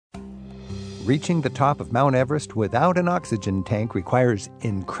Reaching the top of Mount Everest without an oxygen tank requires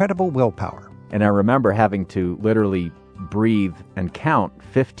incredible willpower. And I remember having to literally breathe and count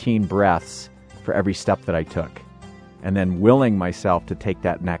 15 breaths for every step that I took, and then willing myself to take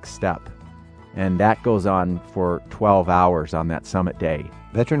that next step. And that goes on for 12 hours on that summit day.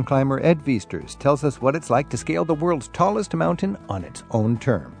 Veteran climber Ed Viesturs tells us what it's like to scale the world's tallest mountain on its own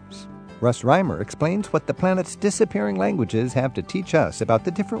terms. Russ Reimer explains what the planet's disappearing languages have to teach us about the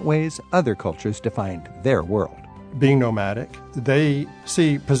different ways other cultures defined their world. Being nomadic, they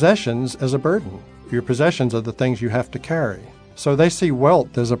see possessions as a burden. Your possessions are the things you have to carry. So they see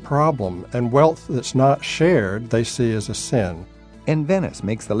wealth as a problem, and wealth that's not shared they see as a sin. And Venice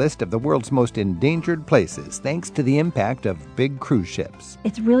makes the list of the world's most endangered places thanks to the impact of big cruise ships.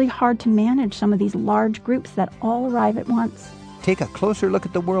 It's really hard to manage some of these large groups that all arrive at once. Take a closer look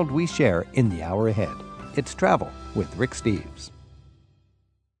at the world we share in the hour ahead. It's Travel with Rick Steves.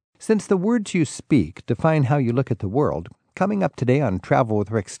 Since the words you speak define how you look at the world, coming up today on Travel with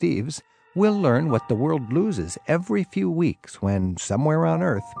Rick Steves, we'll learn what the world loses every few weeks when, somewhere on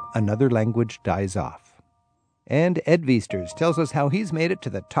Earth, another language dies off. And Ed Viesturs tells us how he's made it to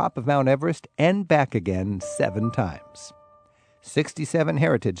the top of Mount Everest and back again 7 times. 67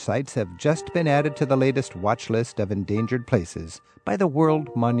 heritage sites have just been added to the latest watch list of endangered places by the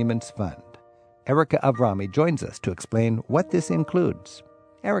World Monuments Fund. Erica Avrami joins us to explain what this includes.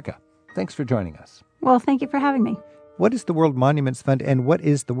 Erica, thanks for joining us. Well, thank you for having me. What is the World Monuments Fund, and what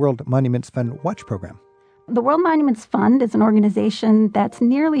is the World Monuments Fund Watch Program? The World Monuments Fund is an organization that's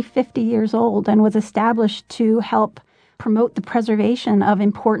nearly 50 years old and was established to help promote the preservation of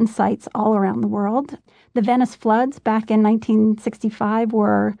important sites all around the world. The Venice floods back in 1965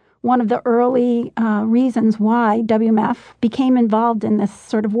 were one of the early reasons why WMF became involved in this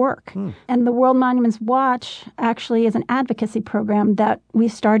sort of work. And the World Monuments Watch actually is an advocacy program that we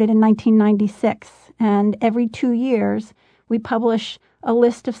started in 1996. And every 2 years, we publish a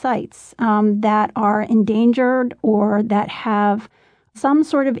list of sites that are endangered or that have some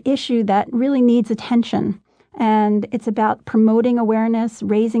sort of issue that really needs attention. And it's about promoting awareness,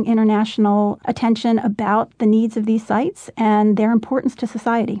 raising international attention about the needs of these sites and their importance to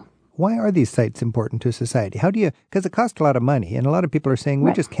society. Why are these sites important to society? How do you, because it costs a lot of money, and a lot of people are saying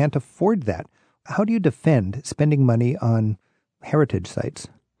we just can't afford that. How do you defend spending money on heritage sites?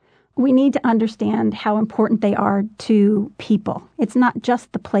 We need to understand how important they are to people. It's not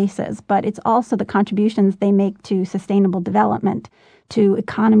just the places, but it's also the contributions they make to sustainable development, to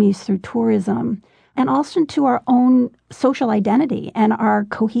economies through tourism, and also to our own social identity and our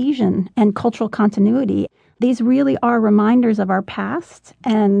cohesion and cultural continuity. These really are reminders of our past,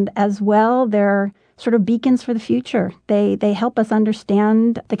 and as well, they're sort of beacons for the future. They help us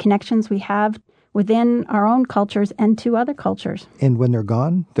understand the connections we have within our own cultures and to other cultures. And when they're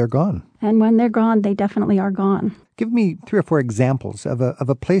gone, they're gone. And when they're gone, they definitely are gone. Give me 3 or 4 examples of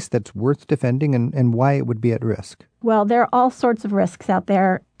a place that's worth defending and why it would be at risk. Well, there are all sorts of risks out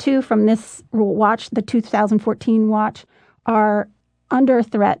there. 2 from this watch, the 2014 watch, are under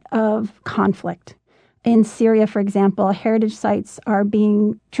threat of conflict. In Syria, for example, heritage sites are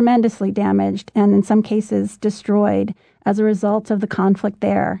being tremendously damaged and in some cases destroyed as a result of the conflict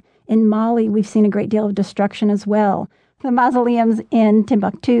there. In Mali, we've seen a great deal of destruction as well. The mausoleums in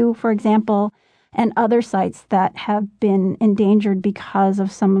Timbuktu, for example, and other sites that have been endangered because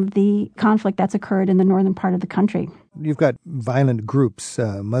of some of the conflict that's occurred in the northern part of the country. You've got violent groups,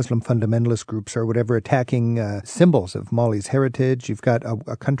 Muslim fundamentalist groups or whatever, attacking symbols of Mali's heritage. You've got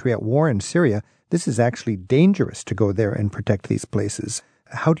a country at war in Syria. This is actually dangerous to go there and protect these places.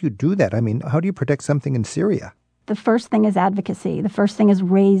 How do you do that? I mean, how do you protect something in Syria? The first thing is advocacy. The first thing is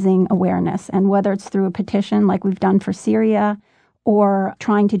raising awareness. And whether it's through a petition like we've done for Syria or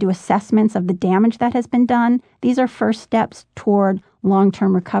trying to do assessments of the damage that has been done, these are first steps toward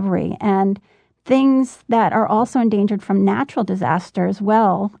long-term recovery. And things that are also endangered from natural disasters,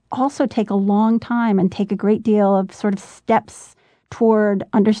 well, also take a long time and take a great deal of sort of steps toward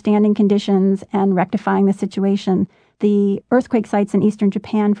understanding conditions and rectifying the situation. The earthquake sites in eastern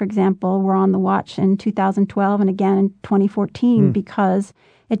Japan, for example, were on the watch in 2012 and again in 2014 because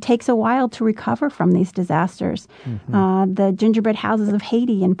it takes a while to recover from these disasters. The gingerbread houses of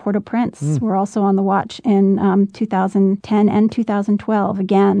Haiti in Port-au-Prince were also on the watch in 2010 and 2012,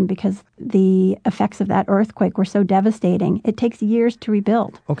 again, because the effects of that earthquake were so devastating. It takes years to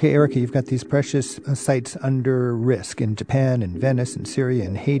rebuild. Okay, Erica, you've got these precious sites under risk in Japan, in Venice, in Syria,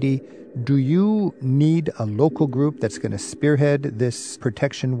 in Haiti. Do you need a local group that's going to spearhead this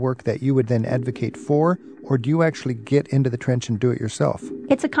protection work that you would then advocate for, or do you actually get into the trench and do it yourself?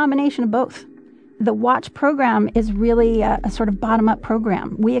 It's a combination of both. The Watch program is really a sort of bottom-up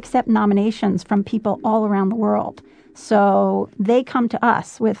program. We accept nominations from people all around the world. So they come to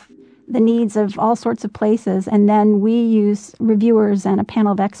us with the needs of all sorts of places, and then we use reviewers and a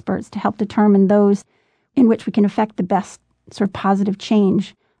panel of experts to help determine those in which we can affect the best sort of positive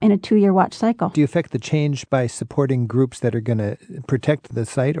change in a 2-year watch cycle. Do you affect the change by supporting groups that are going to protect the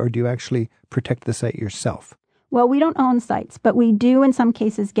site, or do you actually protect the site yourself? Well, we don't own sites, but we do in some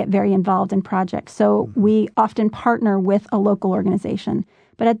cases get very involved in projects. So we often partner with a local organization.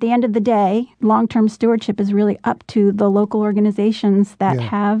 But at the end of the day, long-term stewardship is really up to the local organizations that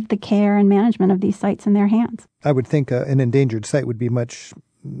have the care and management of these sites in their hands. I would think an endangered site would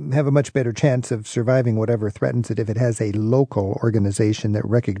have a much better chance of surviving whatever threatens it if it has a local organization that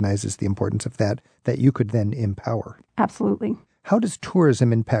recognizes the importance of that you could then empower. Absolutely. How does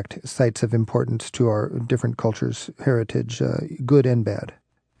tourism impact sites of importance to our different cultures' heritage, good and bad?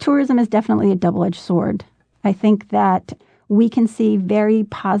 Tourism is definitely a double-edged sword. I think that we can see very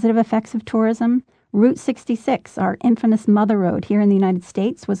positive effects of tourism. Route 66, our infamous Mother Road here in the United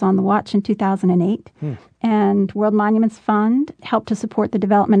States, was on the watch in 2008. And World Monuments Fund helped to support the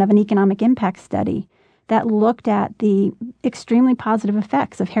development of an economic impact study that looked at the extremely positive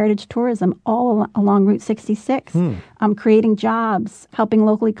effects of heritage tourism all along Route 66, creating jobs, helping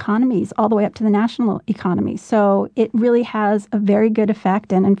local economies, all the way up to the national economy. So it really has a very good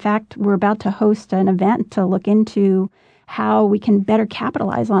effect. And in fact, we're about to host an event to look into how we can better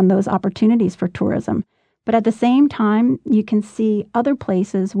capitalize on those opportunities for tourism. But at the same time, you can see other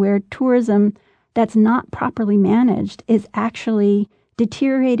places where tourism that's not properly managed is actually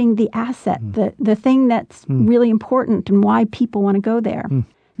deteriorating the asset, the thing that's really important and why people want to go there.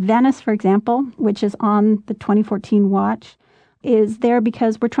 Venice, for example, which is on the 2014 watch, is there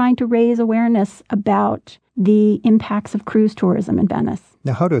because we're trying to raise awareness about the impacts of cruise tourism in Venice.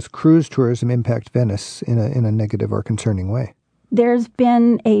 Now, how does cruise tourism impact Venice in a negative or concerning way? There's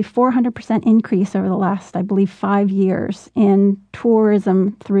been a 400% increase over the last, I believe, 5 years in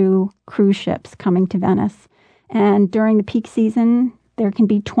tourism through cruise ships coming to Venice. And during the peak season, there can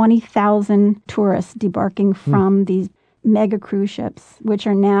be 20,000 tourists debarking from these mega cruise ships, which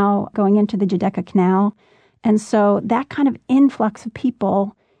are now going into the Giudecca Canal. And so that kind of influx of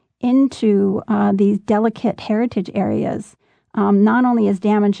people into these delicate heritage areas not only is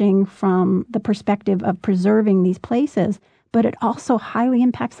damaging from the perspective of preserving these places, but it also highly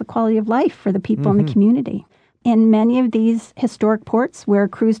impacts the quality of life for the people in the community. In many of these historic ports where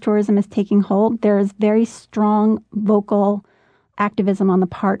cruise tourism is taking hold, there is very strong local activism on the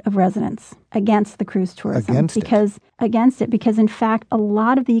part of residents against the cruise tourism. Against it, because in fact, a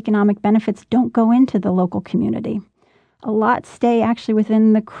lot of the economic benefits don't go into the local community. A lot stay actually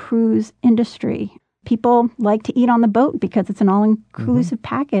within the cruise industry. People like to eat on the boat because it's an all-inclusive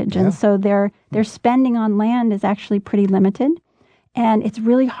package. And so their spending on land is actually pretty limited. And it's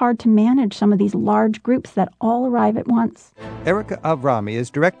really hard to manage some of these large groups that all arrive at once. Erica Avrami is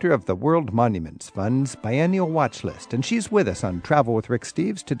director of the World Monuments Fund's Biennial Watch List, and she's with us on Travel with Rick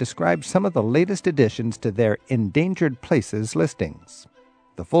Steves to describe some of the latest additions to their Endangered Places listings.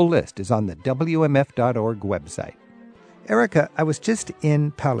 The full list is on the WMF.org website. Erica, I was just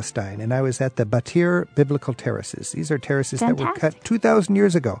in Palestine, and I was at the Viestur Biblical Terraces. These are terraces that were cut 2,000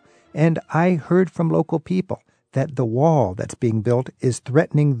 years ago, and I heard from local people that the wall that's being built is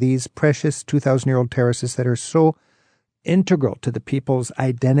threatening these precious 2,000-year-old terraces that are so integral to the people's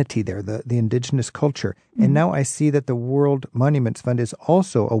identity there, the indigenous culture. And now I see that the World Monuments Fund is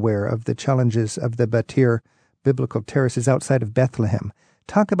also aware of the challenges of the Viestur Biblical Terraces outside of Bethlehem.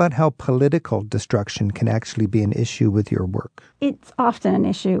 Talk about how political destruction can actually be an issue with your work. It's often an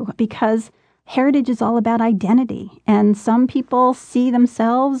issue because heritage is all about identity. And some people see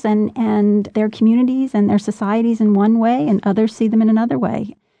themselves and their communities and their societies in one way, and others see them in another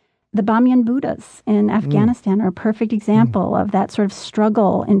way. The Bamyan Buddhas in Afghanistan are a perfect example of that sort of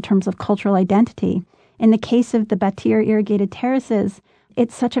struggle in terms of cultural identity. In the case of the Viestur irrigated terraces,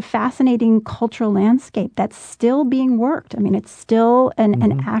 it's such a fascinating cultural landscape that's still being worked. I mean, it's still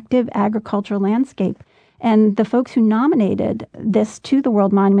an active agricultural landscape. And the folks who nominated this to the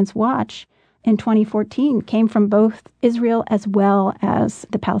World Monuments Watch in 2014 came from both Israel as well as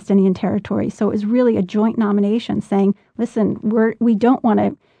the Palestinian territory. So it was really a joint nomination saying, listen, we don't want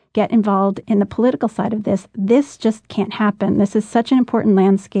to get involved in the political side of this. This just can't happen. This is such an important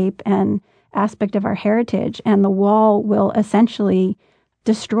landscape and aspect of our heritage, and the wall will essentially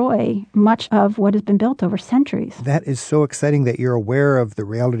destroy much of what has been built over centuries. That is so exciting that you're aware of the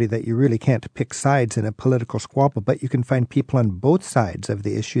reality that you really can't pick sides in a political squabble, but you can find people on both sides of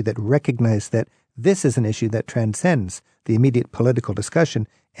the issue that recognize that this is an issue that transcends the immediate political discussion,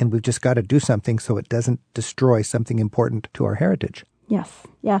 and we've just got to do something so it doesn't destroy something important to our heritage. Yes,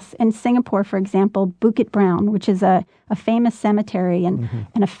 yes. In Singapore, for example, Bukit Brown, which is a famous cemetery and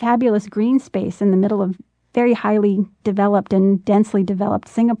a fabulous green space in the middle of very highly developed and densely developed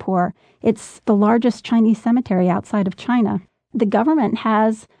Singapore. It's the largest Chinese cemetery outside of China. The government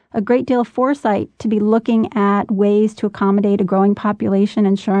has a great deal of foresight to be looking at ways to accommodate a growing population,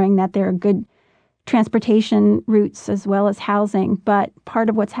 ensuring that there are good transportation routes as well as housing. But part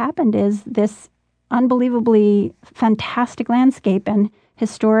of what's happened is this unbelievably fantastic landscape and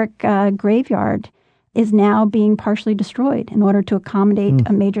historic graveyard is now being partially destroyed in order to accommodate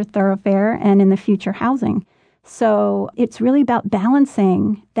a major thoroughfare and in the future housing. So it's really about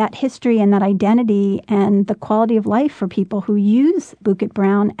balancing that history and that identity and the quality of life for people who use Bukit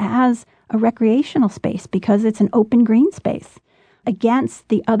Brown as a recreational space because it's an open green space against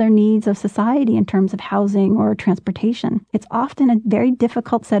the other needs of society in terms of housing or transportation. It's often a very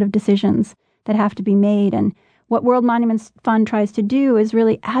difficult set of decisions that have to be made. And what World Monuments Fund tries to do is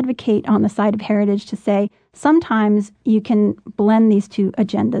really advocate on the side of heritage to say, sometimes you can blend these two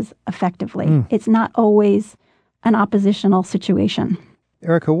agendas effectively. It's not always an oppositional situation.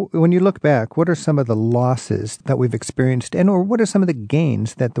 Erica, when you look back, what are some of the losses that we've experienced, and or what are some of the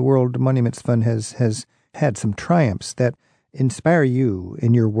gains that the World Monuments Fund has had, some triumphs that inspire you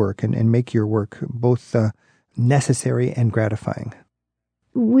in your work and make your work both necessary and gratifying?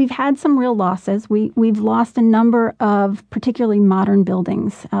 We've had some real losses. We've lost a number of particularly modern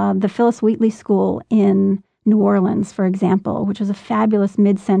buildings. The Phyllis Wheatley School in New Orleans, for example, which was a fabulous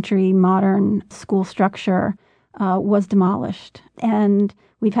mid-century modern school structure, was demolished. And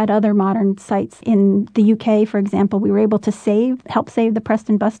we've had other modern sites in the UK, for example. We were able to help save the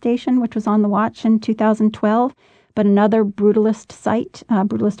Preston Bus Station, which was on the watch in 2012. But another brutalist site,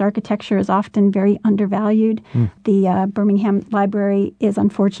 brutalist architecture, is often very undervalued. The Birmingham Library is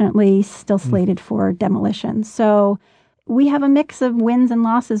unfortunately still slated for demolition. So we have a mix of wins and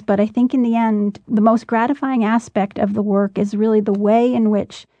losses, but I think in the end, the most gratifying aspect of the work is really the way in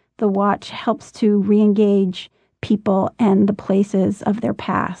which the watch helps to re-engage people and the places of their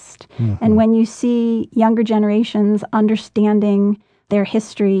past. And when you see younger generations understanding their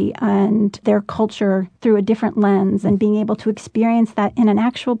history and their culture through a different lens and being able to experience that in an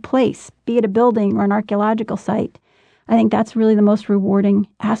actual place, be it a building or an archaeological site, I think that's really the most rewarding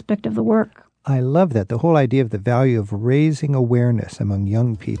aspect of the work. I love that, the whole idea of the value of raising awareness among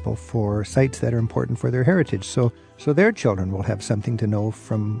young people for sites that are important for their heritage, so their children will have something to know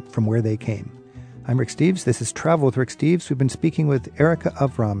from where they came. I'm Rick Steves. This is Travel with Rick Steves. We've been speaking with Erica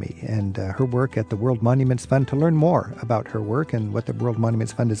Avrami and her work at the World Monuments Fund. To learn more about her work and what the World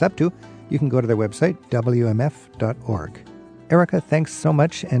Monuments Fund is up to, you can go to their website, wmf.org. Erica, thanks so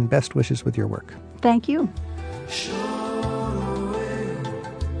much and best wishes with your work. Thank you.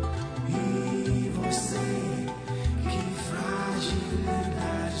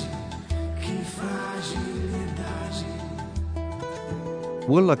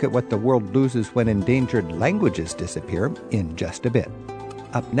 We'll look at what the world loses when endangered languages disappear in just a bit.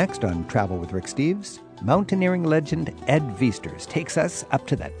 Up next on Travel with Rick Steves, mountaineering legend Ed Viesturs takes us up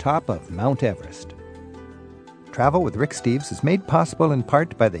to the top of Mount Everest. Travel with Rick Steves is made possible in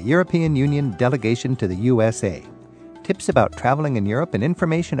part by the European Union delegation to the USA. Tips about traveling in Europe and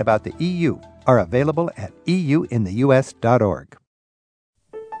information about the EU are available at euintheus.org.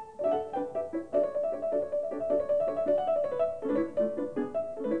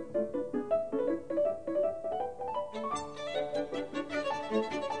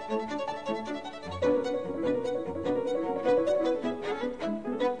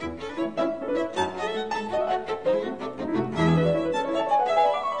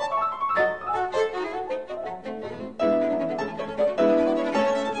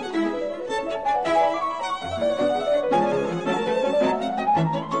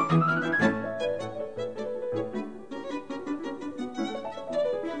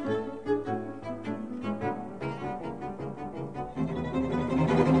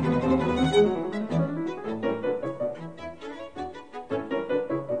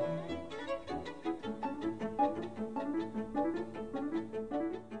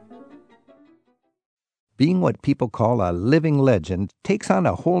 Being what people call a living legend takes on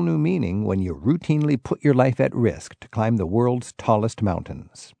a whole new meaning when you routinely put your life at risk to climb the world's tallest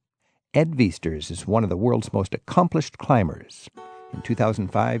mountains. Ed Viesturs is one of the world's most accomplished climbers. In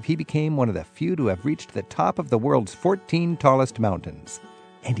 2005, he became one of the few to have reached the top of the world's 14 tallest mountains,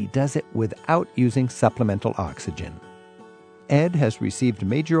 and he does it without using supplemental oxygen. Ed has received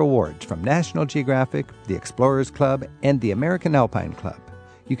major awards from National Geographic, the Explorers Club, and the American Alpine Club.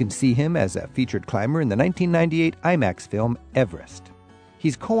 You can see him as a featured climber in the 1998 IMAX film Everest.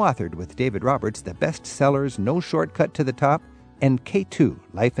 He's co-authored with David Roberts the bestsellers No Shortcut to the Top and K2,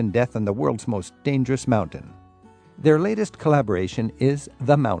 Life and Death on the World's Most Dangerous Mountain. Their latest collaboration is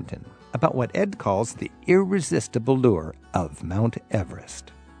The Mountain, about what Ed calls the irresistible lure of Mount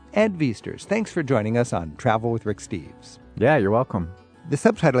Everest. Ed Viesturs, thanks for joining us on Travel with Rick Steves. Yeah, you're welcome. The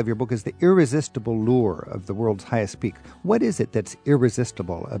subtitle of your book is The Irresistible Lure of the World's Highest Peak. What is it that's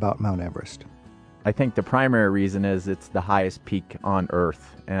irresistible about Mount Everest? I think the primary reason is it's the highest peak on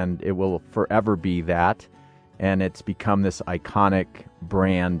Earth, and it will forever be that. And it's become this iconic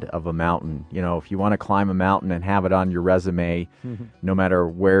brand of a mountain. You know, if you want to climb a mountain and have it on your resume, no matter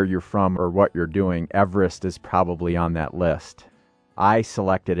where you're from or what you're doing, Everest is probably on that list. I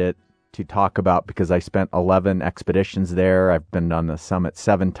selected it to talk about because I spent 11 expeditions there. I've been on the summit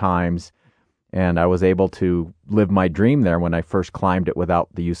 7 times, and I was able to live my dream there when I first climbed it without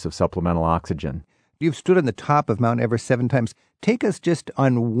the use of supplemental oxygen. You've stood on the top of Mount Everest 7 times. Take us just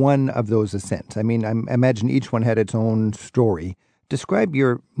on one of those ascents. I mean, I imagine each one had its own story. Describe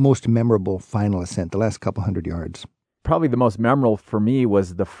your most memorable final ascent, the last couple hundred yards. Probably the most memorable for me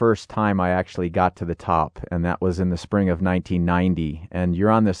was the first time I actually got to the top, and that was in the spring of 1990. And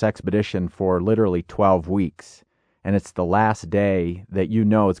you're on this expedition for literally 12 weeks, and it's the last day that you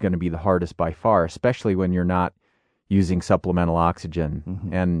know is going to be the hardest by far, especially when you're not using supplemental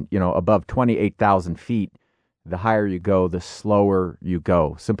oxygen. And, you know, above 28,000 feet, the higher you go, the slower you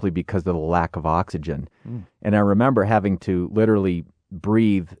go, simply because of the lack of oxygen. And I remember having to literally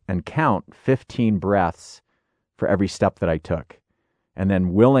breathe and count 15 breaths for every step that I took, and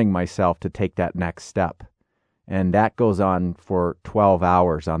then willing myself to take that next step. And that goes on for 12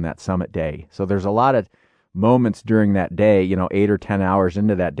 hours on that summit day. So there's a lot of moments during that day, you know, 8 or 10 hours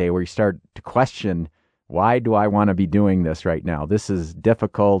into that day, where you start to question, why do I want to be doing this right now? This is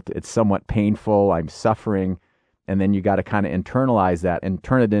difficult. It's somewhat painful. I'm suffering. And then you got to kind of internalize that and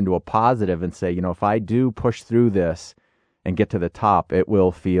turn it into a positive and say, you know, if I do push through this and get to the top, it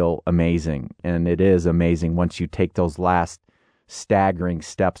will feel amazing. And it is amazing once you take those last staggering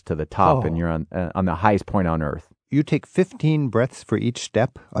steps to the top and you're on the highest point on Earth. You take 15 breaths for each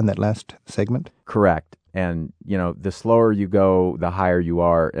step on that last segment? Correct. And, you know, the slower you go, the higher you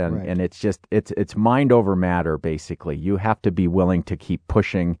are. And, Right. and it's just, it's mind over matter, basically. You have to be willing to keep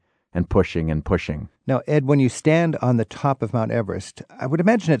pushing and pushing and pushing. Now, Ed, when you stand on the top of Mount Everest, I would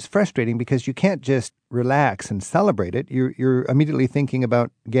imagine it's frustrating because you can't just relax and celebrate it. You're immediately thinking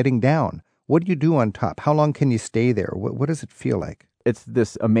about getting down. What do you do on top? How long can you stay there? What does it feel like? It's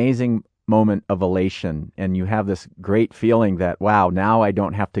this amazing moment of elation, and you have this great feeling that, wow, now I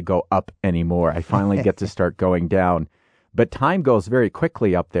don't have to go up anymore. I finally get to start going down. But time goes very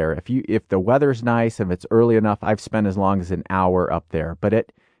quickly up there. If the weather's nice and if it's early enough, I've spent as long as an hour up there. But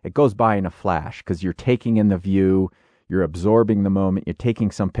it goes by in a flash because you're taking in the view, you're absorbing the moment, you're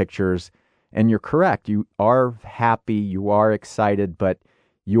taking some pictures, and you're correct. You are happy, you are excited, but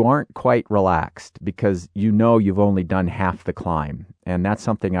you aren't quite relaxed because you know you've only done half the climb. And that's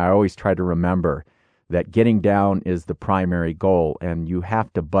something I always try to remember, that getting down is the primary goal, and you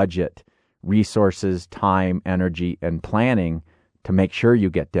have to budget resources, time, energy, and planning to make sure you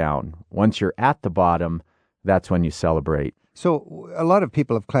get down. Once you're at the bottom, that's when you celebrate. So a lot of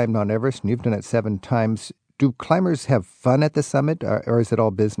people have climbed Mount Everest, and you've done it 7 times. Do climbers have fun at the summit, or is it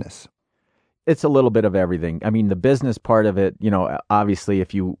all business? It's a little bit of everything. I mean, the business part of it, you know, obviously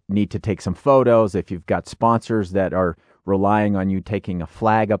if you need to take some photos, if you've got sponsors that are relying on you taking a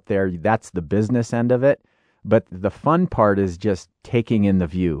flag up there, that's the business end of it. But the fun part is just taking in the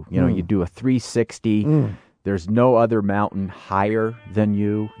view. You know, you do a 360. There's no other mountain higher than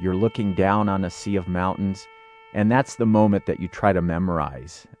you. You're looking down on a sea of mountains. And that's the moment that you try to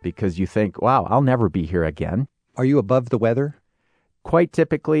memorize because you think, wow, I'll never be here again. Are you above the weather? Quite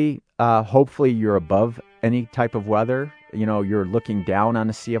typically, hopefully you're above any type of weather. You know, you're looking down on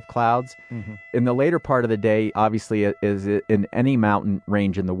a sea of clouds. In the later part of the day, obviously, is in any mountain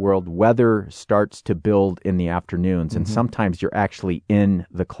range in the world, weather starts to build in the afternoons. And sometimes you're actually in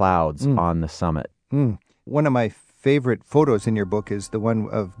the clouds on the summit. One of my favorite photos in your book is the one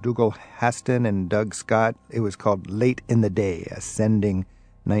of Dougal Haston and Doug Scott. It was called Late in the Day, Ascending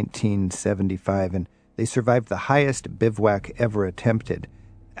 1975, and they survived the highest bivouac ever attempted.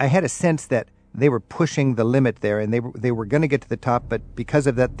 I had a sense that they were pushing the limit there, and they were going to get to the top, but because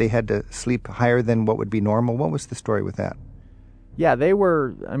of that, they had to sleep higher than what would be normal. What was the story with that? Yeah,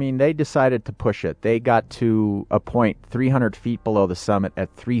 they decided to push it. They got to a point 300 feet below the summit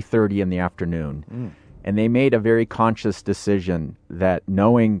at 3:30 in the afternoon. And they made a very conscious decision that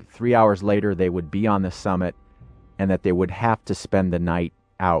knowing 3 hours later they would be on the summit and that they would have to spend the night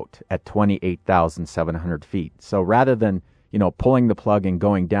out at 28,700 feet. So rather than, pulling the plug and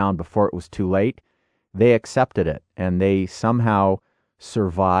going down before it was too late, they accepted it, and they somehow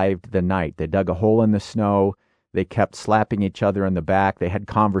survived the night. They dug a hole in the snow. They kept slapping each other in the back. They had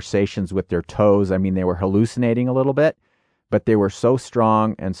conversations with their toes. I mean, they were hallucinating a little bit, but they were so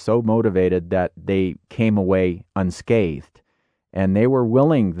strong and so motivated that they came away unscathed. And they were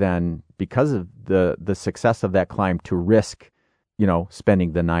willing then, because of the success of that climb, to risk,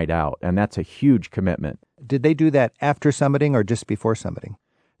 spending the night out. And that's a huge commitment. Did they do that after summiting or just before summiting?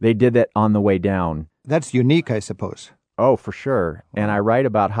 They did that on the way down. That's unique, I suppose. Oh, for sure. And I write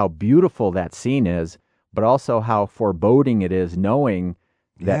about how beautiful that scene is, but also how foreboding it is knowing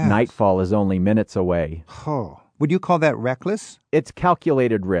that nightfall is only minutes away. Oh. Would you call that reckless? It's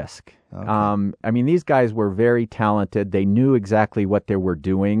calculated risk. Okay. These guys were very talented. They knew exactly what they were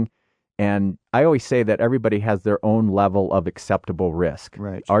doing. And I always say that everybody has their own level of acceptable risk.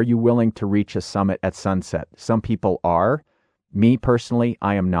 Right. Are you willing to reach a summit at sunset? Some people are. Me personally,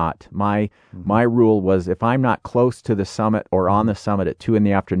 I am not. My rule was if I'm not close to the summit or on the summit at 2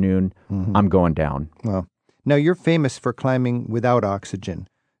 p.m, I'm going down. Well, now you're famous for climbing without oxygen.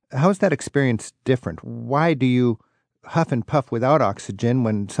 How's that experience different? Why do you huff and puff without oxygen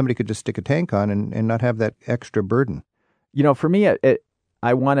when somebody could just stick a tank on and not have that extra burden? For me,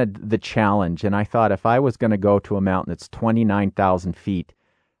 I wanted the challenge, and I thought if I was going to go to a mountain that's 29,000 feet,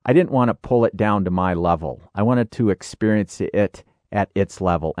 I didn't want to pull it down to my level. I wanted to experience it at its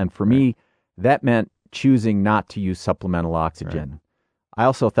level. And for me, that meant choosing not to use supplemental oxygen. Right. I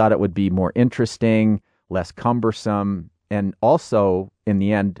also thought it would be more interesting, less cumbersome, and also, in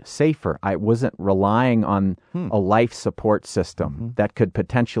the end, safer. I wasn't relying on a life support system that could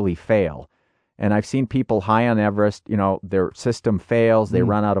potentially fail. And I've seen people high on Everest, their system fails, they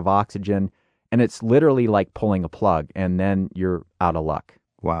run out of oxygen, and it's literally like pulling a plug, and then you're out of luck.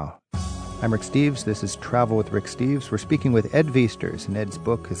 Wow. I'm Rick Steves. This is Travel with Rick Steves. We're speaking with Ed Viesturs, and Ed's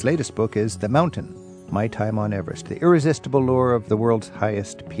book, his latest book, is The Mountain, My Time on Everest, the irresistible lure of the world's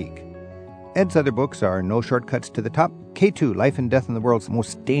highest peak. Ed's other books are No Shortcuts to the Top, K2, Life and Death on the World's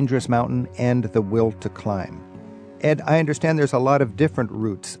Most Dangerous Mountain, and The Will to Climb. Ed, I understand there's a lot of different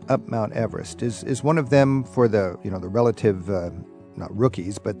routes up Mount Everest. Is one of them for the relative, not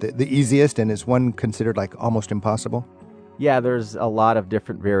rookies, but the easiest, and is one considered like almost impossible? Yeah, there's a lot of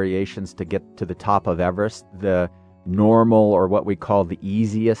different variations to get to the top of Everest. The normal, or what we call the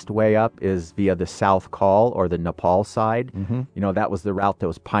easiest way up, is via the South Col or the Nepal side. That was the route that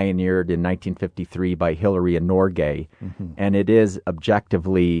was pioneered in 1953 by Hillary and Norgay. And it is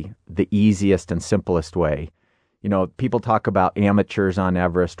objectively the easiest and simplest way. People talk about amateurs on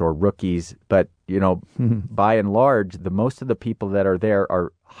Everest or rookies, but, by and large, most of the people that are there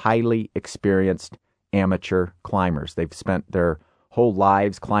are highly experienced amateur climbers. They've spent their whole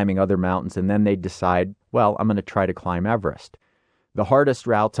lives climbing other mountains, and then they decide, well, I'm going to try to climb Everest. The hardest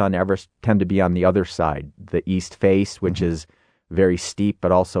routes on Everest tend to be on the other side, the east face, which is very steep,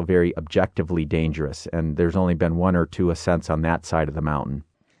 but also very objectively dangerous. And there's only been 1 or 2 ascents on that side of the mountain.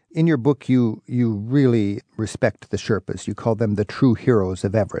 In your book, you really respect the Sherpas. You call them the true heroes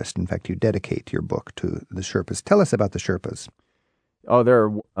of Everest. In fact, you dedicate your book to the Sherpas. Tell us about the Sherpas. Oh,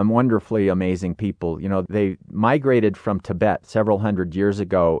 they're wonderfully amazing people. They migrated from Tibet several hundred years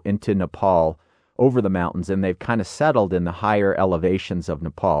ago into Nepal over the mountains, and they've kind of settled in the higher elevations of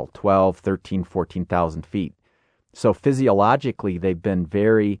Nepal, 12, 13, 14,000 feet. So physiologically, they've been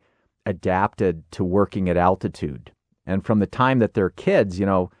very adapted to working at altitude. And from the time that they're kids,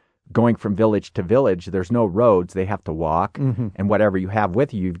 going from village to village, there's no roads. They have to walk, and whatever you have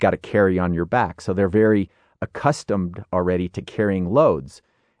with you, you've got to carry on your back. So they're very accustomed already to carrying loads.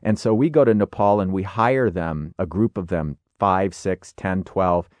 And so we go to Nepal and we hire them, a group of them, 5, 6, 10,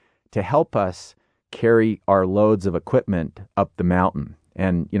 12, to help us carry our loads of equipment up the mountain.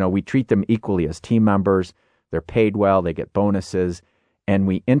 And, we treat them equally as team members. They're paid well, they get bonuses, and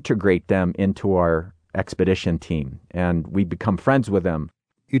we integrate them into our expedition team, and we become friends with them.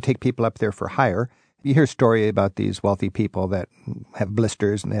 You take people up there for hire. You hear a story about these wealthy people that have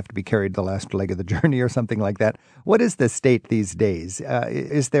blisters and they have to be carried the last leg of the journey or something like that. What is the state these days?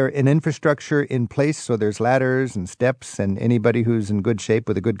 Is there an infrastructure in place so there's ladders and steps and anybody who's in good shape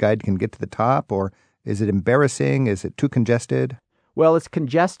with a good guide can get to the top? Or is it embarrassing? Is it too congested? Well, it's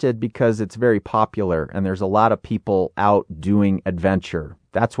congested because it's very popular and there's a lot of people out doing adventure.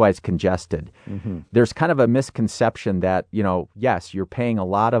 That's why it's congested. There's kind of a misconception that, yes, you're paying a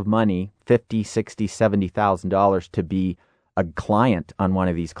lot of money, $50,000, $60,000, $70,000 to be a client on one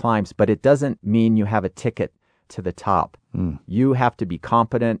of these climbs, but it doesn't mean you have a ticket to the top. You have to be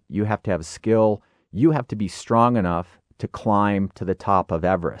competent. You have to have skill. You have to be strong enough to climb to the top of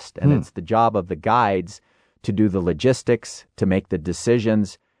Everest. And it's the job of the guides to do the logistics, to make the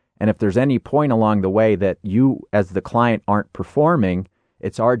decisions. And if there's any point along the way that you, as the client, aren't performing,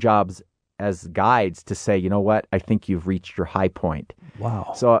 it's our jobs as guides to say, you know what, I think you've reached your high point.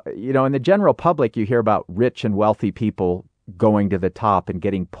 Wow. So, in the general public, you hear about rich and wealthy people going to the top and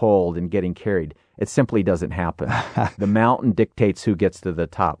getting pulled and getting carried. It simply doesn't happen. The mountain dictates who gets to the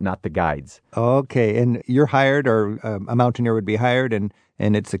top, not the guides. Okay, and you're hired, or a mountaineer would be hired, and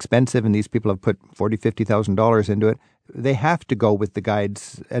it's expensive, and these people have put $40,000, $50,000 into it. They have to go with the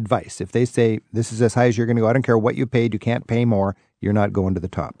guide's advice. If they say, this is as high as you're going to go, I don't care what you paid, you can't pay more, you're not going to the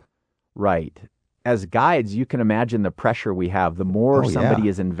top. Right. As guides, you can imagine the pressure we have. The more somebody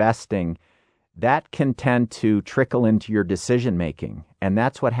is investing, that can tend to trickle into your decision making. And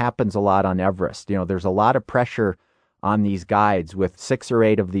that's what happens a lot on Everest. There's a lot of pressure on these guides with 6 or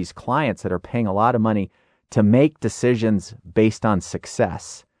 8 of these clients that are paying a lot of money to make decisions based on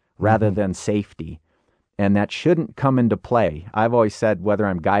success rather than safety. And that shouldn't come into play. I've always said, whether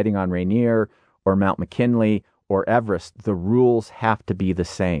I'm guiding on Rainier or Mount McKinley or Everest, the rules have to be the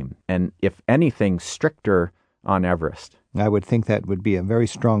same. And if anything, stricter on Everest. I would think that would be a very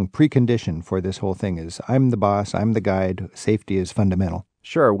strong precondition for this whole thing is, I'm the boss, I'm the guide, safety is fundamental.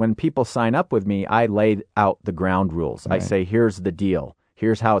 Sure. When people sign up with me, I lay out the ground rules. Right. I say, here's the deal.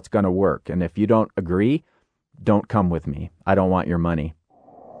 Here's how it's going to work. And if you don't agree, don't come with me. I don't want your money.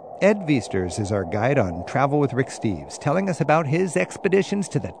 Ed Viesturs is our guide on Travel with Rick Steves, telling us about his expeditions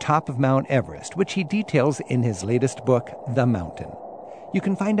to the top of Mount Everest, which he details in his latest book, The Mountain. You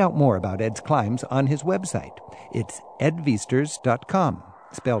can find out more about Ed's climbs on his website. It's edviesturs.com,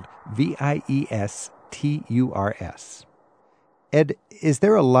 spelled Viesturs. Ed, is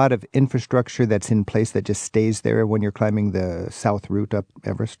there a lot of infrastructure that's in place that just stays there when you're climbing the south route up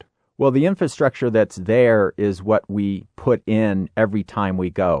Everest? Well, the infrastructure that's there is what we put in every time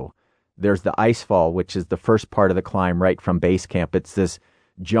we go. There's the icefall, which is the first part of the climb right from base camp. It's this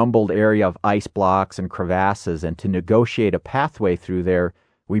jumbled area of ice blocks and crevasses, and to negotiate a pathway through there,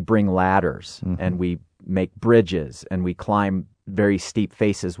 we bring ladders and we make bridges and we climb very steep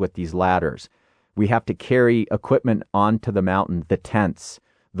faces with these ladders. We have to carry equipment onto the mountain, the tents,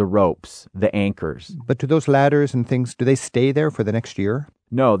 the ropes, the anchors. But do those ladders and things, do they stay there for the next year?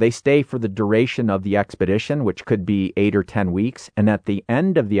 No, they stay for the duration of the expedition, which could be 8 or 10 weeks. And at the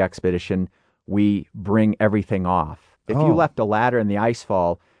end of the expedition, we bring everything off. If you left a ladder in the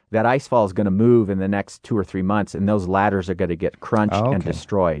icefall, that icefall is going to move in the next 2 or 3 months, and those ladders are going to get crunched and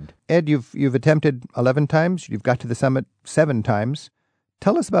destroyed. Ed, you've attempted 11 times. You've got to the summit 7 times.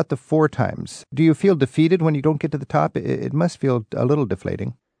 Tell us about the 4 times. Do you feel defeated when you don't get to the top? It must feel a little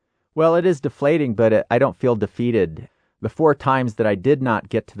deflating. Well, it is deflating, but I don't feel defeated. The 4 times that I did not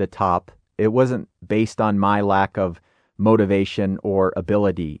get to the top, it wasn't based on my lack of motivation or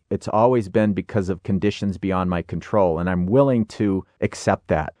ability. It's always been because of conditions beyond my control, and I'm willing to accept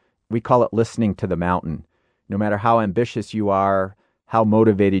that. We call it listening to the mountain. No matter how ambitious you are, how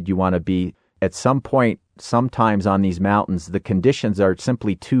motivated you want to be, at some point, sometimes on these mountains, the conditions are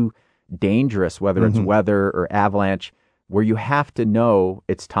simply too dangerous, whether it's weather or avalanche, where you have to know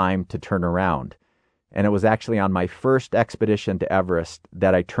it's time to turn around. And it was actually on my first expedition to Everest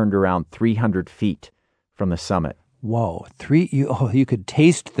that I turned around 300 feet from the summit. Whoa, you could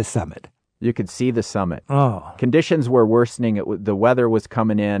taste the summit. You could see the summit. Oh. Conditions were worsening. The weather was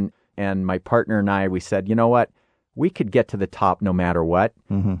coming in, and my partner and I, we said, you know what? We could get to the top no matter what,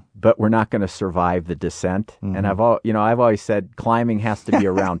 but we're not going to survive the descent. And I've always said climbing has to be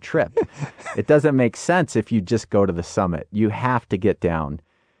a round trip. It doesn't make sense if you just go to the summit. You have to get down.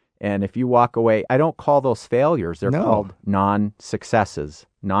 And if you walk away, I don't call those failures. They're called non-successes.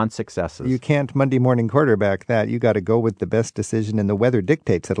 You can't Monday morning quarterback that. You got to go with the best decision, and the weather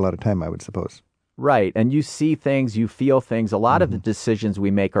dictates it a lot of time, I would suppose. Right. And you see things, you feel things. A lot of the decisions we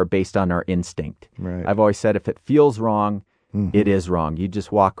make are based on our instinct. Right. I've always said if it feels wrong, it is wrong. You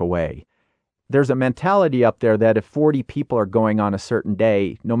just walk away. There's a mentality up there that if 40 people are going on a certain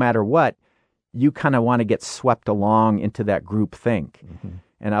day, no matter what, you kind of want to get swept along into that group think.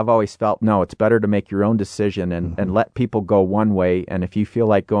 And I've always felt, no, it's better to make your own decision and let people go one way. And if you feel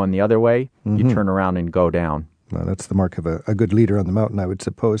like going the other way, you turn around and go down. Well, that's the mark of a good leader on the mountain, I would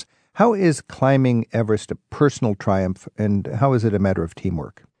suppose. How is climbing Everest a personal triumph, and how is it a matter of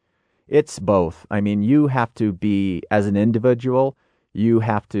teamwork? It's both. I mean, you have to be, as an individual, you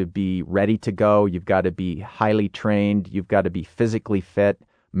have to be ready to go. You've got to be highly trained. You've got to be physically fit,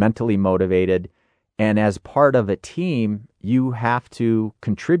 mentally motivated. And as part of a team, you have to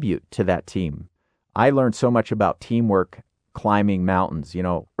contribute to that team. I learned so much about teamwork climbing mountains.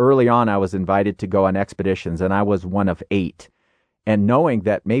 Early on, I was invited to go on expeditions, and I was one of 8. And knowing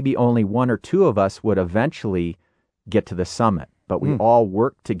that maybe only 1 or 2 of us would eventually get to the summit, but we all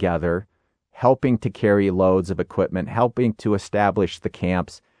worked together, helping to carry loads of equipment, helping to establish the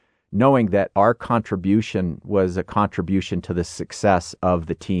camps, knowing that our contribution was a contribution to the success of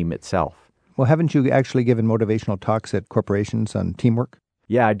the team itself. Well, haven't you actually given motivational talks at corporations on teamwork?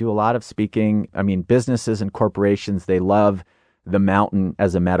 Yeah, I do a lot of speaking. I mean, businesses and corporations, they love the mountain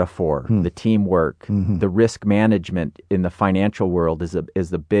as a metaphor, the teamwork, the risk management in the financial world is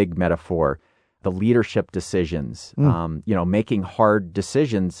the big metaphor, the leadership decisions, making hard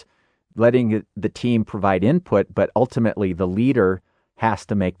decisions, letting the team provide input, but ultimately the leader has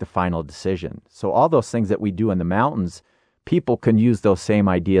to make the final decision. So all those things that we do in the mountains, people can use those same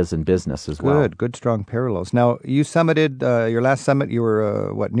ideas in business as well. Good, strong parallels. Now, you summited, your last summit, you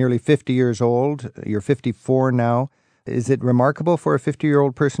were, nearly 50 years old. You're 54 now. Is it remarkable for a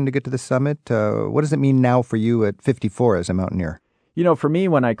 50-year-old person to get to the summit? What does it mean now for you at 54 as a mountaineer? For me,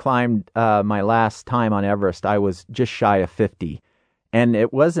 when I climbed my last time on Everest, I was just shy of 50. And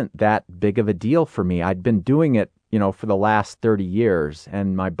it wasn't that big of a deal for me. I'd been doing it, for the last 30 years,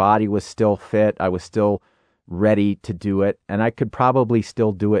 and my body was still fit. I was still ready to do it, and I could probably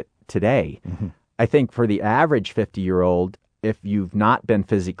still do it today. I think for the average 50-year-old, if you've not been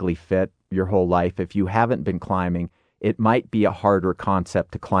physically fit your whole life, if you haven't been climbing, it might be a harder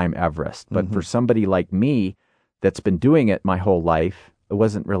concept to climb Everest. But for somebody like me that's been doing it my whole life, it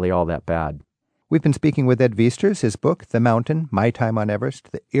wasn't really all that bad. We've been speaking with Ed Viesturs. His book, The Mountain, My Time on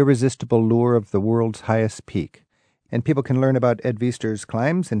Everest, The Irresistible Lure of the World's Highest Peak. And people can learn about Ed Viesturs'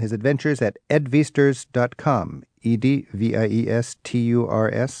 climbs and his adventures at edviesturs.com,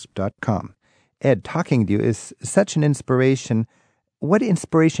 EDVIESTURS.com. Ed, talking to you is such an inspiration. What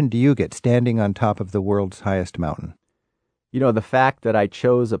inspiration do you get standing on top of the world's highest mountain? The fact that I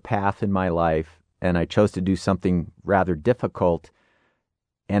chose a path in my life and I chose to do something rather difficult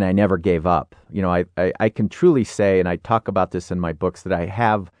and I never gave up. I can truly say, and I talk about this in my books, that I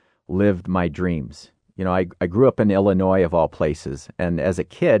have lived my dreams. I grew up in Illinois, of all places, and as a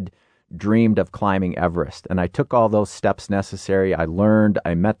kid, dreamed of climbing Everest. And I took all those steps necessary. I learned,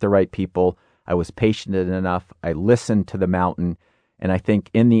 I met the right people, I was patient enough, I listened to the mountain, and I think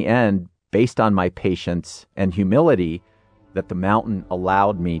in the end, based on my patience and humility, that the mountain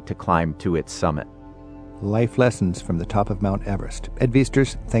allowed me to climb to its summit. Life lessons from the top of Mount Everest. Ed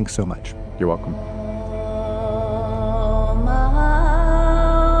Viesturs, thanks so much. You're welcome.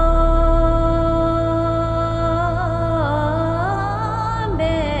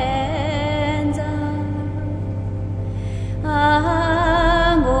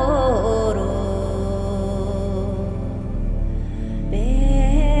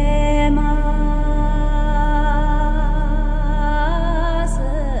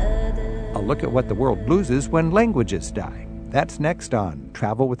 Look at what the world loses when languages die. That's next on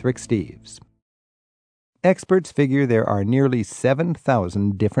Travel with Rick Steves. Experts figure there are nearly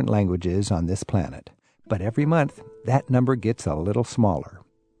 7,000 different languages on this planet. But every month, that number gets a little smaller.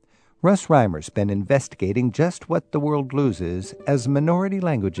 Russ Reimer's been investigating just what the world loses as minority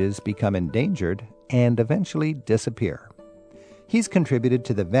languages become endangered and eventually disappear. He's contributed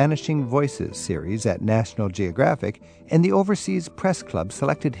to the Vanishing Voices series at National Geographic, and the Overseas Press Club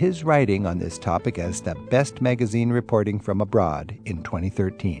selected his writing on this topic as the best magazine reporting from abroad in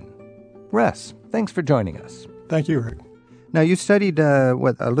 2013. Russ, thanks for joining us. Thank you, Rick. Now, you studied a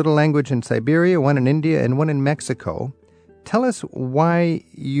little language in Siberia, one in India, and one in Mexico. Tell us why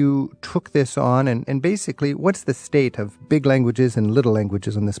you took this on, and basically, what's the state of big languages and little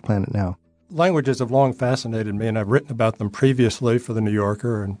languages on this planet now? Languages have long fascinated me, and I've written about them previously for The New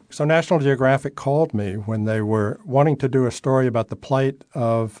Yorker. And so National Geographic called me when they were wanting to do a story about the plight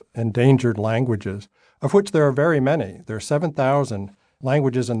of endangered languages, of which there are very many. There are 7,000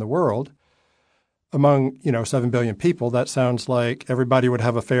 languages in the world. Among, 7 billion people, that sounds like everybody would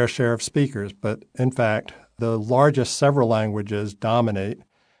have a fair share of speakers. But in fact, the largest several languages dominate,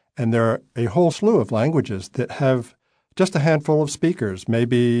 and there are a whole slew of languages that have just a handful of speakers,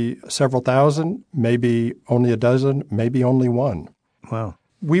 maybe several thousand, maybe only a dozen, maybe only one. Wow.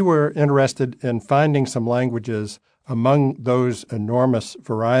 We were interested in finding some languages among those enormous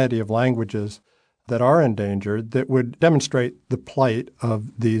variety of languages that are endangered that would demonstrate the plight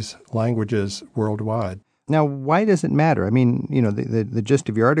of these languages worldwide. Now, why does it matter? I mean, the gist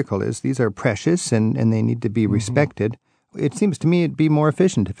of your article is these are precious and they need to be respected. It seems to me it'd be more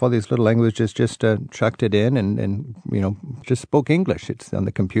efficient if all these little languages just chucked it in and just spoke English. It's on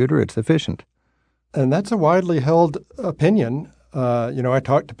the computer. It's efficient. And that's a widely held opinion. I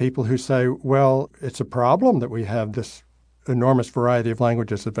talk to people who say, well, it's a problem that we have this enormous variety of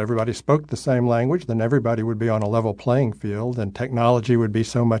languages. If everybody spoke the same language, then everybody would be on a level playing field, and technology would be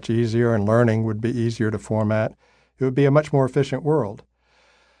so much easier, and learning would be easier to format. It would be a much more efficient world.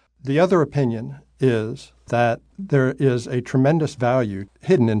 The other opinion is that there is a tremendous value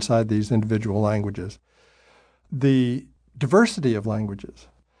hidden inside these individual languages. The diversity of languages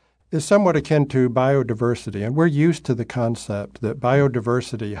is somewhat akin to biodiversity, and we're used to the concept that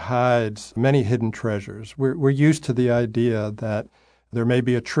biodiversity hides many hidden treasures. We're used to the idea that there may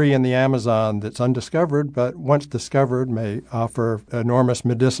be a tree in the Amazon that's undiscovered, but once discovered may offer enormous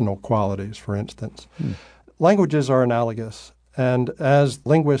medicinal qualities, for instance. Languages are analogous, and as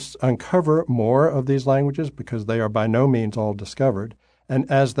linguists uncover more of these languages, because they are by no means all discovered,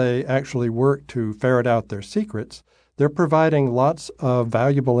 and as they actually work to ferret out their secrets, they're providing lots of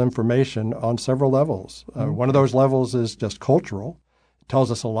valuable information on several levels. One of those levels is just cultural. It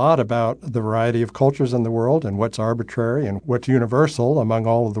tells us a lot about the variety of cultures in the world and what's arbitrary and what's universal among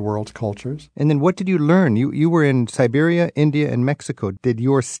all of the world's cultures. And then what did you learn? You were in Siberia, India, and Mexico. Did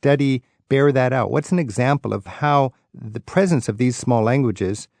your study bear that out? What's an example of how the presence of these small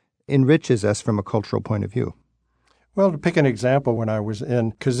languages enriches us from a cultural point of view? Well, to pick an example, when I was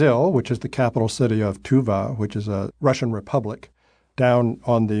in Kyzyl, which is the capital city of Tuva, which is a Russian republic, down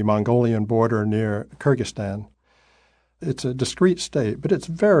on the Mongolian border near Kyrgyzstan. It's a discrete state, but it's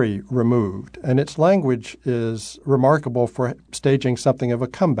very removed, and its language is remarkable for staging something of a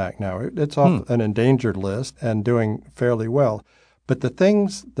comeback now. It's off an endangered list and doing fairly well. But the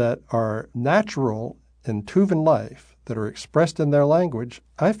things that are natural in Tuvan life that are expressed in their language,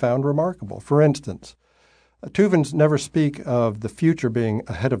 I found remarkable. For instance, Tuvans never speak of the future being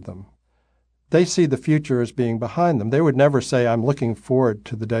ahead of them. They see the future as being behind them. They would never say, I'm looking forward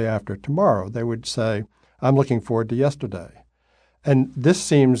to the day after tomorrow. They would say, I'm looking forward to yesterday. And this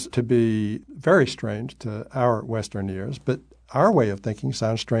seems to be very strange to our Western ears, but our way of thinking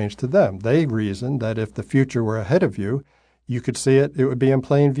sounds strange to them. They reason that if the future were ahead of you, you could see it, it would be in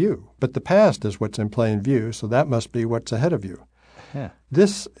plain view. But the past is what's in plain view, so that must be what's ahead of you. Yeah.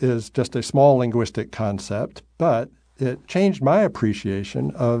 This is just a small linguistic concept, but it changed my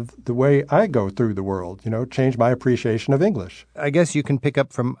appreciation of the way I go through the world, changed my appreciation of English. I guess you can pick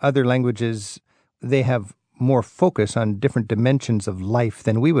up from other languages, they have more focus on different dimensions of life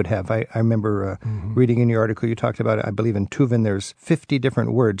than we would have. I remember reading in your article, you talked about, I believe in Tuvan, there's 50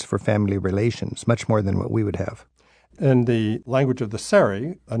 different words for family relations, much more than what we would have. In the language of the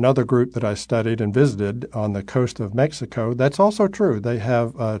Seri, another group that I studied and visited on the coast of Mexico, that's also true. They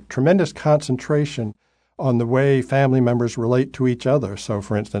have a tremendous concentration on the way family members relate to each other. So,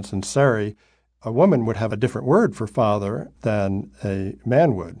 for instance, in Seri, a woman would have a different word for father than a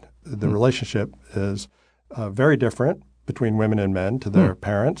man would. The relationship is very different between women and men to their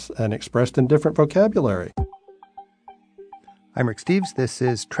parents and expressed in different vocabulary. I'm Rick Steves. This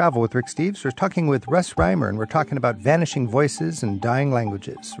is Travel with Rick Steves. We're talking with Russ Reimer, and we're talking about vanishing voices and dying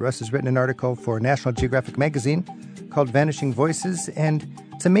languages. Russ has written an article for National Geographic magazine called Vanishing Voices, and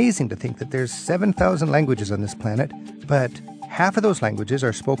it's amazing to think that there's 7,000 languages on this planet, but half of those languages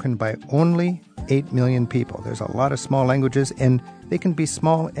are spoken by only 8 million people. There's a lot of small languages, and they can be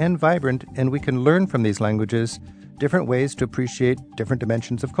small and vibrant, and we can learn from these languages different ways to appreciate different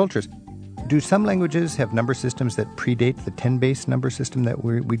dimensions of cultures. Do some languages have number systems that predate the 10-base number system that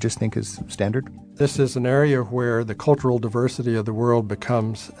we just think is standard? This is an area where the cultural diversity of the world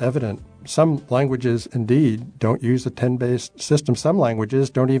becomes evident. Some languages, indeed, don't use a 10-base system. Some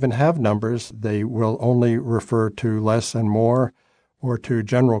languages don't even have numbers. They will only refer to less and more or to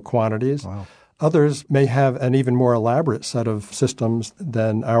general quantities. Wow. Others may have an even more elaborate set of systems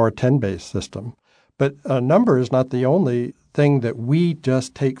than our 10-base system. But a number is not the only thing that we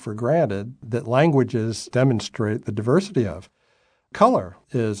just take for granted that languages demonstrate the diversity of. Color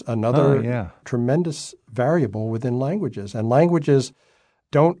is another tremendous variable within languages, and languages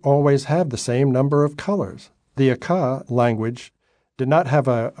don't always have the same number of colors. The Aka language did not have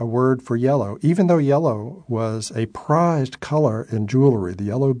a word for yellow, even though yellow was a prized color in jewelry. The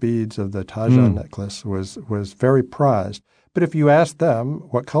yellow beads of the Taja necklace was very prized. But if you asked them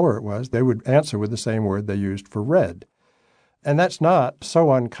what color it was, they would answer with the same word they used for red. And that's not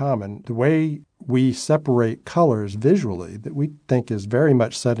so uncommon. The way we separate colors visually, that we think is very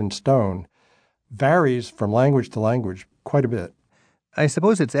much set in stone, varies from language to language quite a bit. I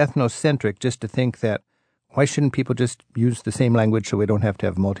suppose it's ethnocentric just to think that why shouldn't people just use the same language so we don't have to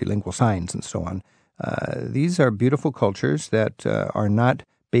have multilingual signs and so on? These are beautiful cultures that are not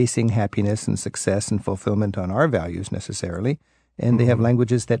basing happiness and success and fulfillment on our values necessarily, and they have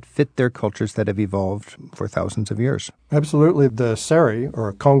languages that fit their cultures that have evolved for thousands of years. Absolutely. The Seri,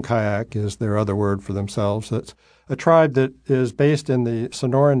 or Konkayak, is their other word for themselves. It's a tribe that is based in the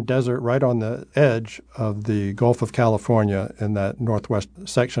Sonoran Desert right on the edge of the Gulf of California in that northwest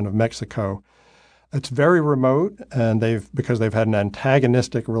section of Mexico. It's very remote, and because they've had an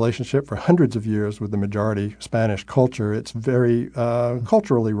antagonistic relationship for hundreds of years with the majority Spanish culture, it's very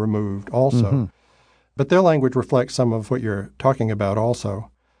culturally removed also. Mm-hmm. But their language reflects some of what you're talking about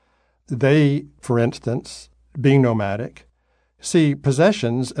also. They, for instance, being nomadic, see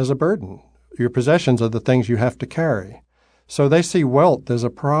possessions as a burden. Your possessions are the things you have to carry. So they see wealth as a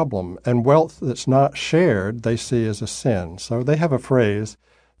problem, and wealth that's not shared they see as a sin. So they have a phrase.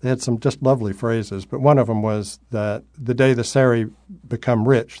 They had some just lovely phrases, but one of them was that the day the Seri become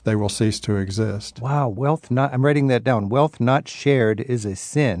rich, they will cease to exist. Wow, I'm writing that down. Wealth not shared is a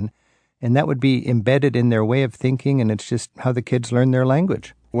sin, and that would be embedded in their way of thinking, and it's just how the kids learn their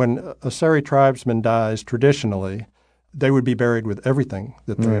language. When a Seri tribesman dies, traditionally, they would be buried with everything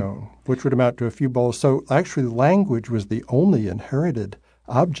that they own, which would amount to a few bowls. So actually language was the only inherited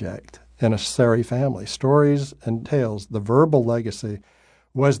object in a Seri family. Stories and tales, the verbal legacy,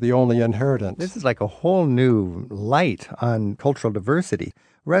 was the only inheritance. This is like a whole new light on cultural diversity.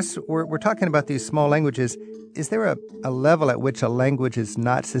 Russ, we're talking about these small languages. Is there a level at which a language is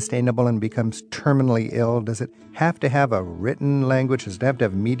not sustainable and becomes terminally ill? Does it have to have a written language? Does it have to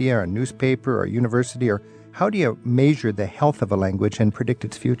have media or a newspaper or a university? Or how do you measure the health of a language and predict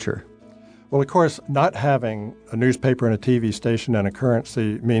its future? Well, of course, not having a newspaper and a TV station and a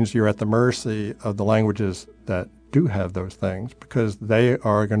currency means you're at the mercy of the languages that do have those things, because they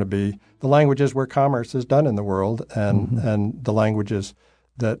are going to be the languages where commerce is done in the world and the languages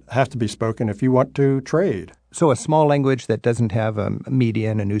that have to be spoken if you want to trade. So a small language that doesn't have a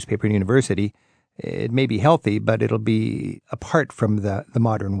media and a newspaper and university, it may be healthy, but it'll be apart from the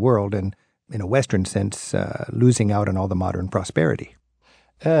modern world and, in a Western sense, losing out on all the modern prosperity.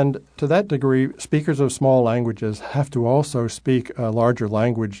 And to that degree, speakers of small languages have to also speak a larger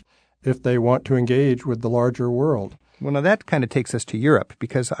language if they want to engage with the larger world. Well, now that kind of takes us to Europe,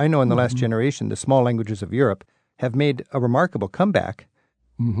 because I know in the last generation the small languages of Europe have made a remarkable comeback.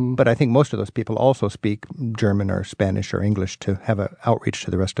 But I think most of those people also speak German or Spanish or English to have an outreach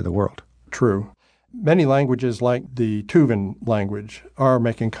to the rest of the world. True. Many languages like the Tuvan language are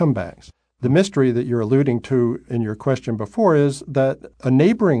making comebacks. The mystery that you're alluding to in your question before is that a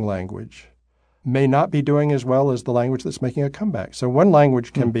neighboring language may not be doing as well as the language that's making a comeback. So one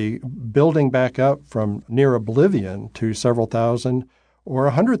language can be building back up from near oblivion to several thousand or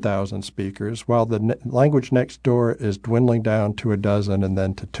 100,000 speakers, while the language next door is dwindling down to a dozen and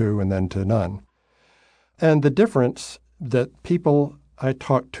then to two and then to none. And the difference that people I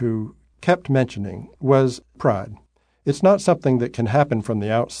talked to kept mentioning was pride. It's not something that can happen from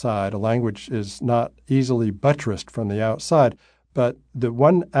the outside. A language is not easily buttressed from the outside. But the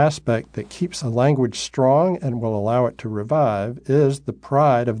one aspect that keeps a language strong and will allow it to revive is the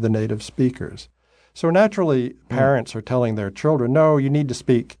pride of the native speakers. So naturally, parents are telling their children, no, you need to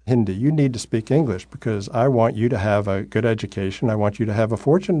speak Hindi, you need to speak English, because I want you to have a good education. I want you to have a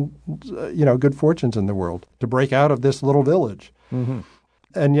fortune, good fortunes in the world, to break out of this little village.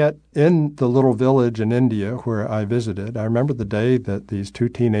 And yet, in the little village in India where I visited, I remember the day that these two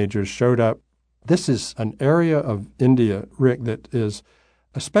teenagers showed up. This is an area of India, Rick, that is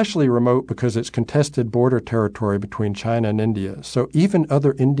especially remote because it's contested border territory between China and India. So even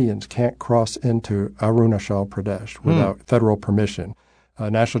other Indians can't cross into Arunachal Pradesh without federal permission.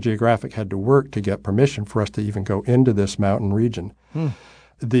 National Geographic had to work to get permission for us to even go into this mountain region.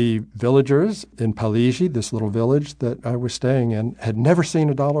 The villagers in Paliji, this little village that I was staying in, had never seen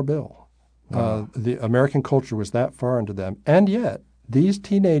a dollar bill. The American culture was that far into them. And yet, these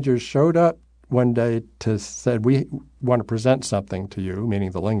teenagers showed up one day said, we want to present something to you,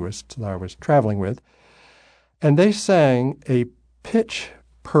 meaning the linguists that I was traveling with. And they sang a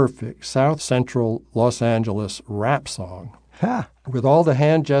pitch-perfect South Central Los Angeles rap song with all the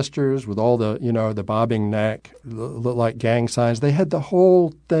hand gestures, with all the, the bobbing neck, like gang signs. They had the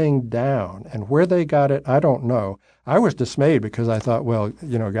whole thing down. And where they got it, I don't know. I was dismayed because I thought, well,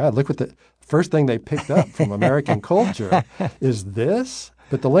 God, look what the first thing they picked up from American culture is this.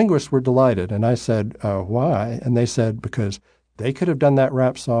 But the linguists were delighted, and I said, why? And they said, because they could have done that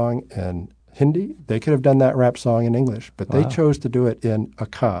rap song in Hindi, they could have done that rap song in English, but they chose to do it in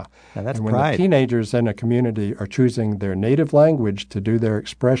Akka. Now that's and when pride. The teenagers in a community are choosing their native language to do their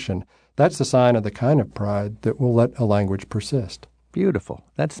expression, that's a sign of the kind of pride that will let a language persist. Beautiful.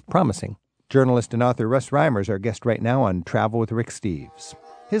 That's promising. Journalist and author Russ Reimer is our guest right now on Travel with Rick Steves.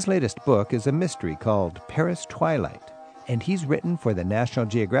 His latest book is a mystery called Paris Twilight, and he's written for the National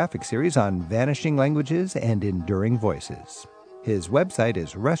Geographic series on vanishing languages and enduring voices. His website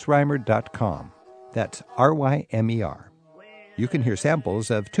is russreimer.com. That's Rymer. You can hear samples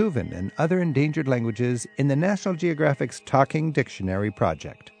of Tuvan and other endangered languages in the National Geographic's Talking Dictionary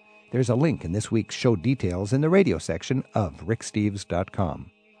project. There's a link in this week's show details in the radio section of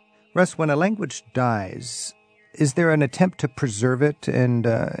ricksteves.com. Russ, when a language dies, is there an attempt to preserve it, and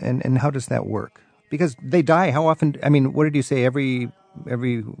how does that work? Because they die, how often? I mean, what did you say, every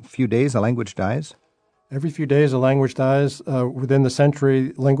few days a language dies? Every few days a language dies. Within the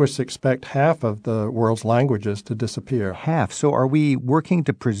century, linguists expect half of the world's languages to disappear. Half. So are we working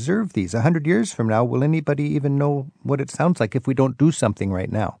to preserve these? 100 years from now, will anybody even know what it sounds like if we don't do something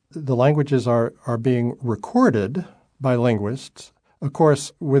right now? The languages are being recorded by linguists. Of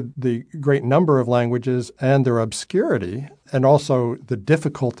course, with the great number of languages and their obscurity, and also the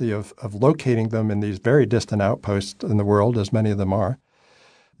difficulty of locating them in these very distant outposts in the world, as many of them are,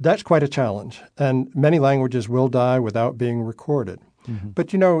 that's quite a challenge, and many languages will die without being recorded. Mm-hmm. But,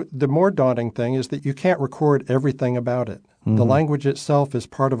 the more daunting thing is that you can't record everything about it. Mm-hmm. The language itself is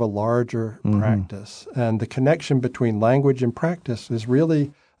part of a larger practice, and the connection between language and practice is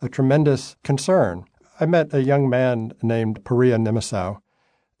really a tremendous concern. I met a young man named Pariya Nimisau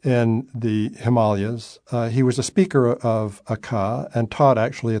in the Himalayas. He was a speaker of Akka and taught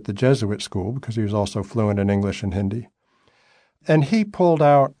actually at the Jesuit school because he was also fluent in English and Hindi. And he pulled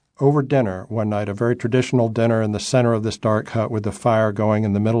out over dinner one night, a very traditional dinner in the center of this dark hut with the fire going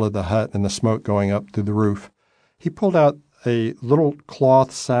in the middle of the hut and the smoke going up through the roof. He pulled out a little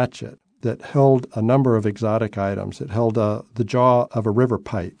cloth sachet that held a number of exotic items. It held the jaw of a river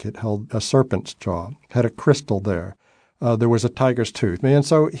pike. It held a serpent's jaw. It had a crystal there. There was a tiger's tooth. And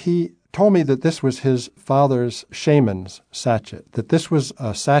so he told me that this was his father's shaman's sachet, that this was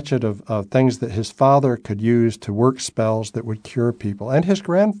a sachet of things that his father could use to work spells that would cure people. And his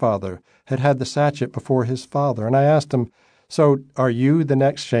grandfather had the sachet before his father. And I asked him, so are you the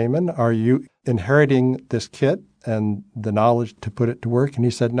next shaman? Are you inheriting this kit and the knowledge to put it to work? And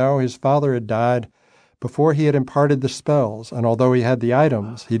he said, no, his father had died before he had imparted the spells. And although he had the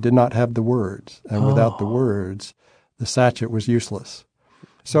items, he did not have the words. And without the words, the sachet was useless.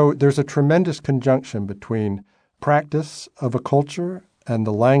 So there's a tremendous conjunction between practice of a culture and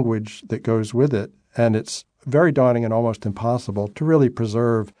the language that goes with it. And it's very daunting and almost impossible to really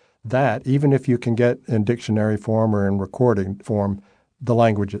preserve that, even if you can get in dictionary form or in recording form the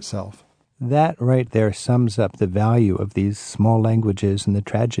language itself. That right there sums up the value of these small languages and the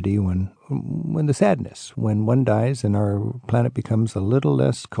tragedy when the sadness, when one dies and our planet becomes a little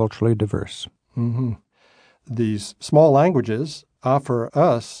less culturally diverse. Mm-hmm. These small languages offer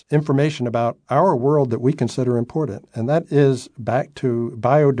us information about our world that we consider important, and that is back to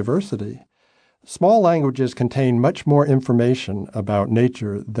biodiversity. Small languages contain much more information about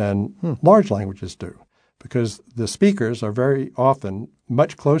nature than large languages do, because the speakers are very often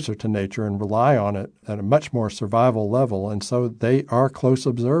much closer to nature and rely on it at a much more survival level, and so they are close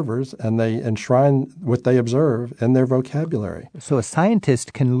observers, and they enshrine what they observe in their vocabulary. So a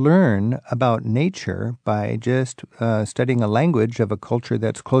scientist can learn about nature by just studying a language of a culture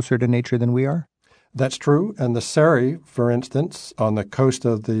that's closer to nature than we are? That's true, and the Seri, for instance, on the coast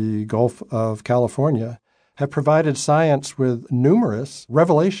of the Gulf of California, have provided science with numerous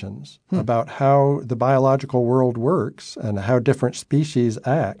revelations about how the biological world works and how different species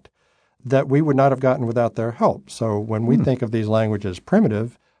act that we would not have gotten without their help. So when we think of these languages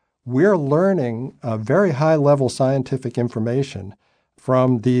primitive, we're learning a very high-level scientific information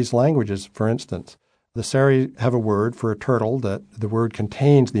from these languages. For instance, the Seri have a word for a turtle that the word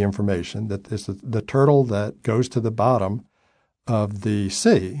contains the information that is the turtle that goes to the bottom of the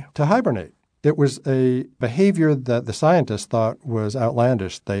sea to hibernate. It was a behavior that the scientists thought was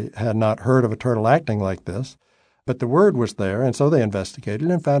outlandish. They had not heard of a turtle acting like this, but the word was there, and so they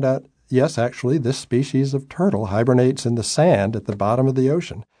investigated and found out, yes, actually, this species of turtle hibernates in the sand at the bottom of the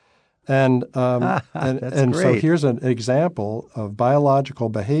ocean. And so here's an example of biological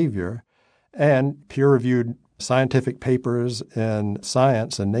behavior and peer-reviewed scientific papers in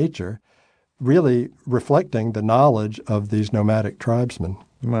Science and Nature really reflecting the knowledge of these nomadic tribesmen.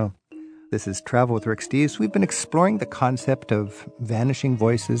 Well, this is Travel with Rick Steves. We've been exploring the concept of vanishing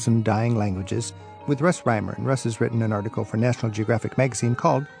voices and dying languages with Russ Rymer. And Russ has written an article for National Geographic magazine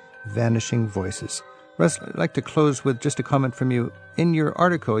called Vanishing Voices. Russ, I'd like to close with just a comment from you. In your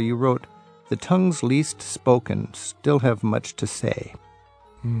article, you wrote, "The tongues least spoken still have much to say."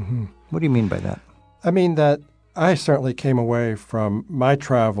 Mm-hmm. What do you mean by that? I mean that I certainly came away from my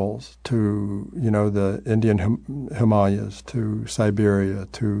travels to, the Indian Himalayas, to Siberia,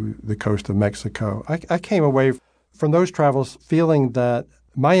 to the coast of Mexico. I came away from those travels feeling that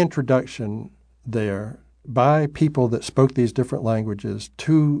my introduction there by people that spoke these different languages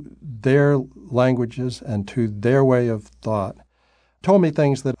to their languages and to their way of thought, told me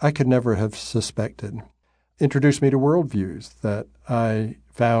things that I could never have suspected, introduced me to worldviews that I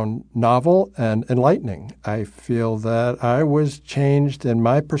found novel and enlightening. I feel that I was changed in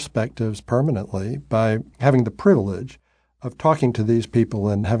my perspectives permanently by having the privilege of talking to these people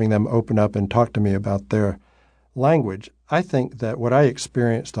and having them open up and talk to me about their language. I think that what I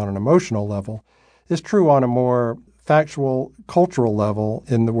experienced on an emotional level is true on a more factual, cultural level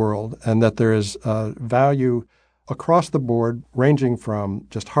in the world, and that there is value across the board, ranging from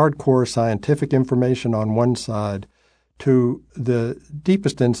just hardcore scientific information on one side to the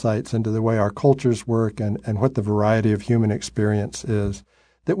deepest insights into the way our cultures work and what the variety of human experience is,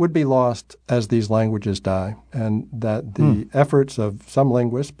 that would be lost as these languages die, and that the efforts of some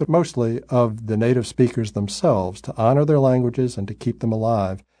linguists, but mostly of the native speakers themselves, to honor their languages and to keep them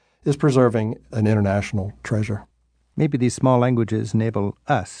alive is preserving an international treasure. Maybe these small languages enable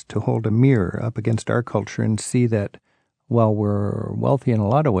us to hold a mirror up against our culture and see that while we're wealthy in a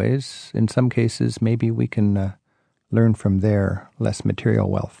lot of ways, in some cases maybe we can learn from their less material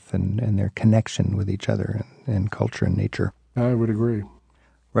wealth and their connection with each other and culture and nature. I would agree.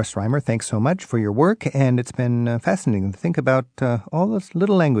 Russ Reimer, thanks so much for your work, and it's been fascinating to think about all those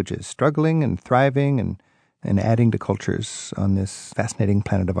little languages struggling and thriving and adding to cultures on this fascinating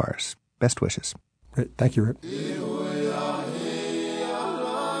planet of ours. Best wishes. Great. Thank you, Rip.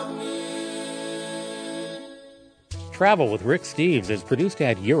 Travel with Rick Steves is produced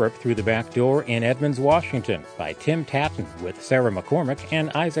at Europe Through the Back Door in Edmonds, Washington by Tim Tatton with Sarah McCormick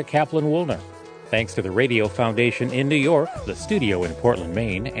and Isaac Kaplan-Woolner. Thanks to the Radio Foundation in New York, the studio in Portland,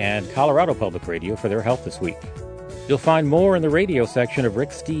 Maine, and Colorado Public Radio for their help this week. You'll find more in the radio section of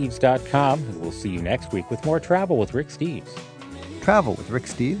ricksteves.com, and we'll see you next week with more Travel with Rick Steves. Travel with Rick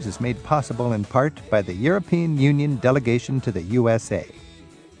Steves is made possible in part by the European Union delegation to the USA.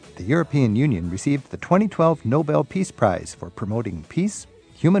 The European Union received the 2012 Nobel Peace Prize for promoting peace,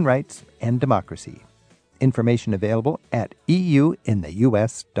 human rights, and democracy. Information available at euintheus.org.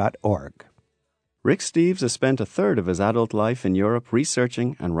 Rick Steves has spent a third of his adult life in Europe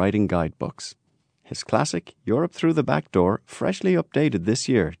researching and writing guidebooks. His classic, Europe Through the Back Door, freshly updated this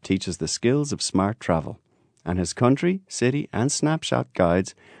year, teaches the skills of smart travel. And his country, city, and snapshot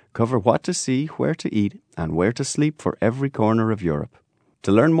guides cover what to see, where to eat, and where to sleep for every corner of Europe.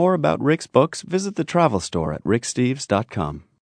 To learn more about Rick's books, visit the travel store at ricksteves.com.